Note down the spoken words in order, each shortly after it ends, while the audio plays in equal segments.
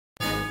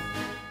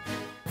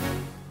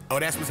Oh,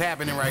 that's what's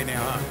happening right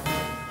now, huh?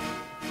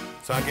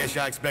 So I guess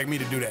y'all expect me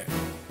to do that.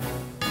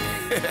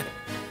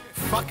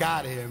 Fuck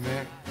out of here,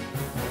 man.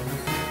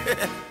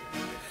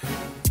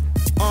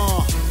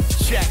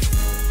 Check.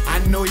 I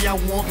know y'all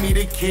want me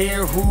to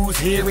care who's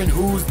here and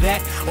who's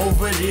that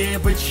over there,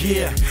 but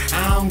yeah,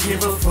 I don't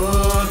give a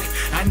fuck.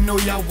 I know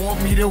y'all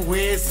want me to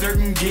wear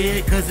certain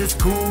gear, cause it's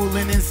cool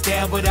and in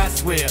style, but I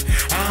swear,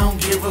 I don't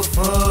give a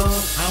fuck.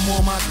 I'm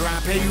on my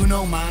grind, pay you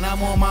no mind,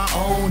 I'm on my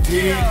own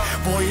dig.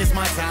 Boy, it's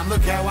my time,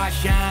 look how I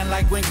shine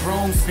like when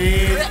chrome's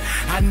fed.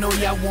 I know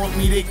y'all want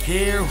me to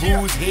care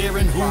who's here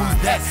and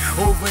who's that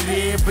over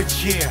there, but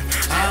yeah,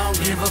 I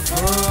don't give a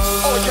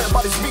fuck. All I care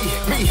about is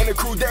me and the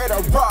crew that I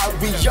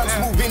ride with. Young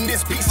smooth in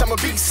this beast, I'm a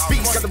beast.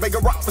 Got the bag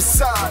of rock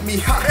beside me.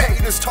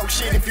 Haters talk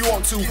shit if you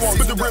want to,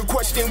 but the real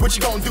question, what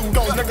you gonna do?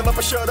 Gon' knuckle up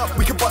or shut up,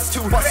 we can bust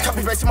too.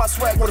 Copy paste my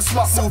swag with a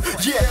smart move.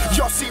 Yeah,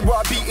 y'all see where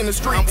I be in the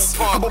streets.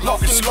 I'm a fucking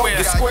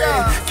local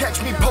square.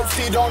 Catch me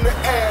posted on the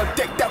air,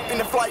 decked out in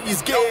the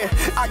flyers gear.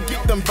 I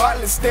get them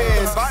violent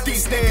stares.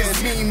 These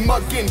niggas mean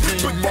mugging,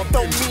 but that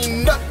don't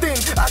mean nothing.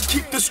 I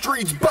keep the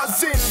streets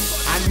buzzing.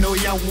 I know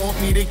y'all want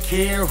me to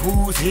care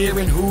who's here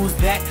and who's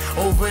that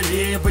over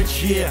there, but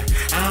yeah,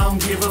 I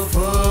don't give a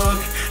fuck.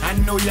 I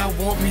know y'all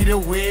want me to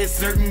wear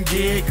certain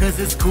gear, cause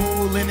it's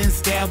cool and in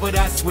style, but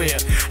I swear,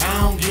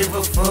 I don't give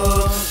a fuck.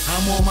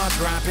 I'm on my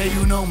grind, pay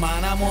you no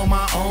mind, I'm on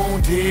my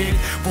own dig.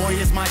 Boy,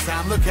 it's my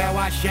time, look how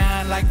I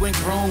shine like when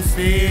chrome's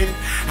fed.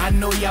 I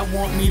know y'all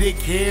want me to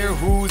care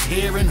who's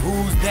here and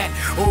who's that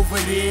over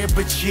there,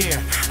 but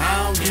yeah,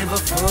 I don't give a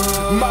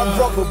fuck. My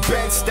rubber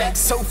band stacked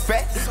so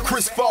fat,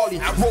 Chris Farley.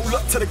 Roll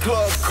up to the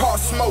club, car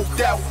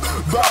smoked out,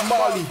 Bob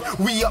Marley.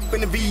 We up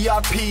in the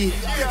VIP,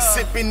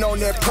 sipping on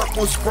that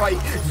purple Sprite.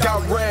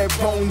 Got red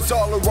bones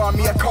all around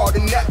me, I caught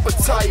an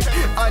appetite.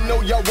 I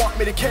know y'all want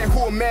me to care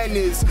who a man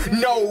is,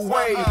 no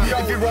way.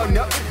 If you run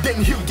up,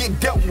 then he'll get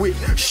dealt with.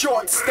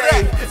 Short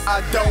stay,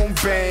 I don't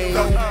bang,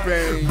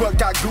 but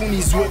got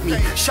Goonies with me.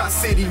 Shot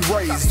City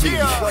raised me,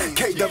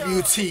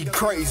 KWT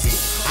crazy.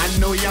 I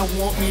know y'all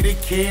want me to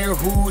care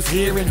who's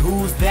here and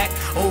who's that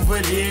over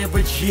there,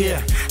 but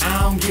yeah,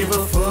 I don't give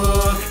a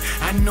fuck.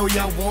 I know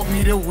y'all want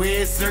me to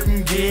wear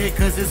certain gear,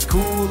 cause it's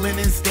cool and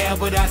in style,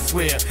 but I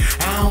swear,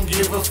 I don't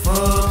give a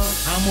fuck.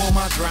 I'm on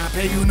my grind,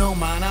 pay you no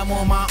mind, I'm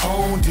on my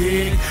own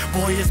dig.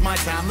 Boy, it's my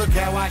time, look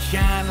how I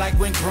shine like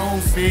when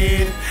chrome's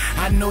fed.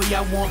 I know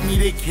y'all want me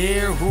to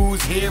care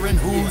who's here and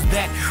who's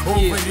that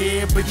over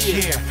there, but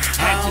yeah,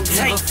 I don't give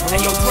a fuck.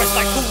 Hey, yo, dress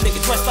like who,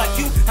 nigga, dress like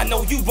you. I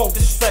know you won't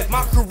disrespect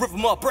my crew, rip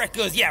them up,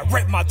 records, yeah,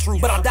 rep my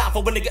truth. But I'll die for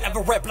a nigga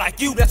ever rep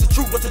like you, that's the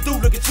truth. What to do,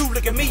 look at you,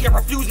 look at me, I'm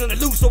refusing to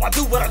lose, so I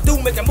do what I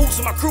do, making moves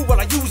to my crew while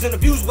I use and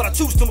abuse what I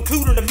choose to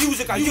include in the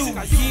music I use.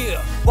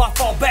 Yeah, while I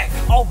fall back,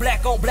 all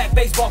black on black,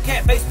 baseball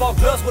cap, baseball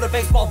gloves with a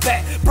baseball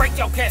bat, break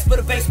your cast with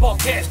a baseball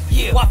cast.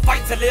 Yeah, while I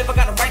fight to live, I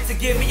got a right to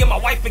give me and my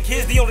wife and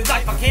kids the only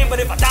life I can. But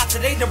if I die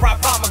today, then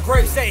right by my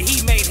grave, say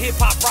he made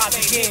hip-hop rise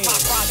again.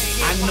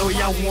 I know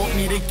y'all want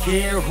me to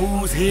care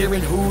who's here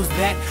and who's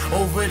that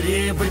over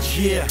there, but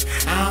yeah,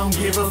 I don't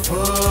give a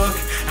fuck.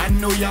 I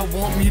know y'all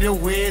want me to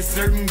wear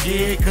certain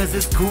gear, cause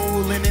it's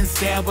cool and in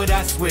style, but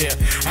I swear,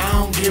 I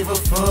don't give a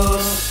fuck.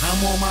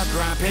 I'm on my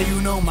grind, pay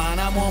you no mind,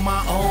 I'm on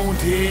my own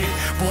dig.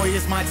 Boy,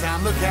 it's my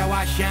time, look how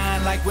I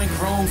shine like when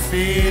chrome's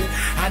fed.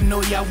 I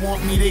know y'all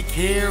want me to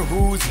care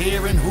who's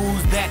here and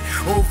who's that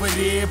over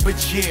there,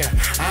 but yeah,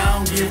 I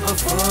don't give a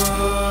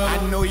fuck.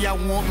 I know y'all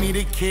want me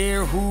to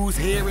care who's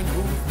here and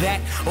who's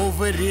that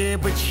over there,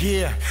 but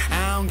yeah,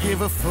 I don't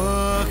give a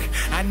fuck.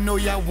 I know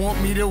y'all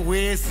want me to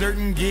wear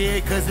certain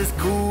gear, cause it's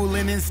cool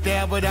and in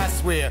style, but I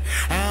swear,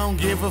 I don't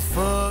give a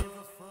fuck.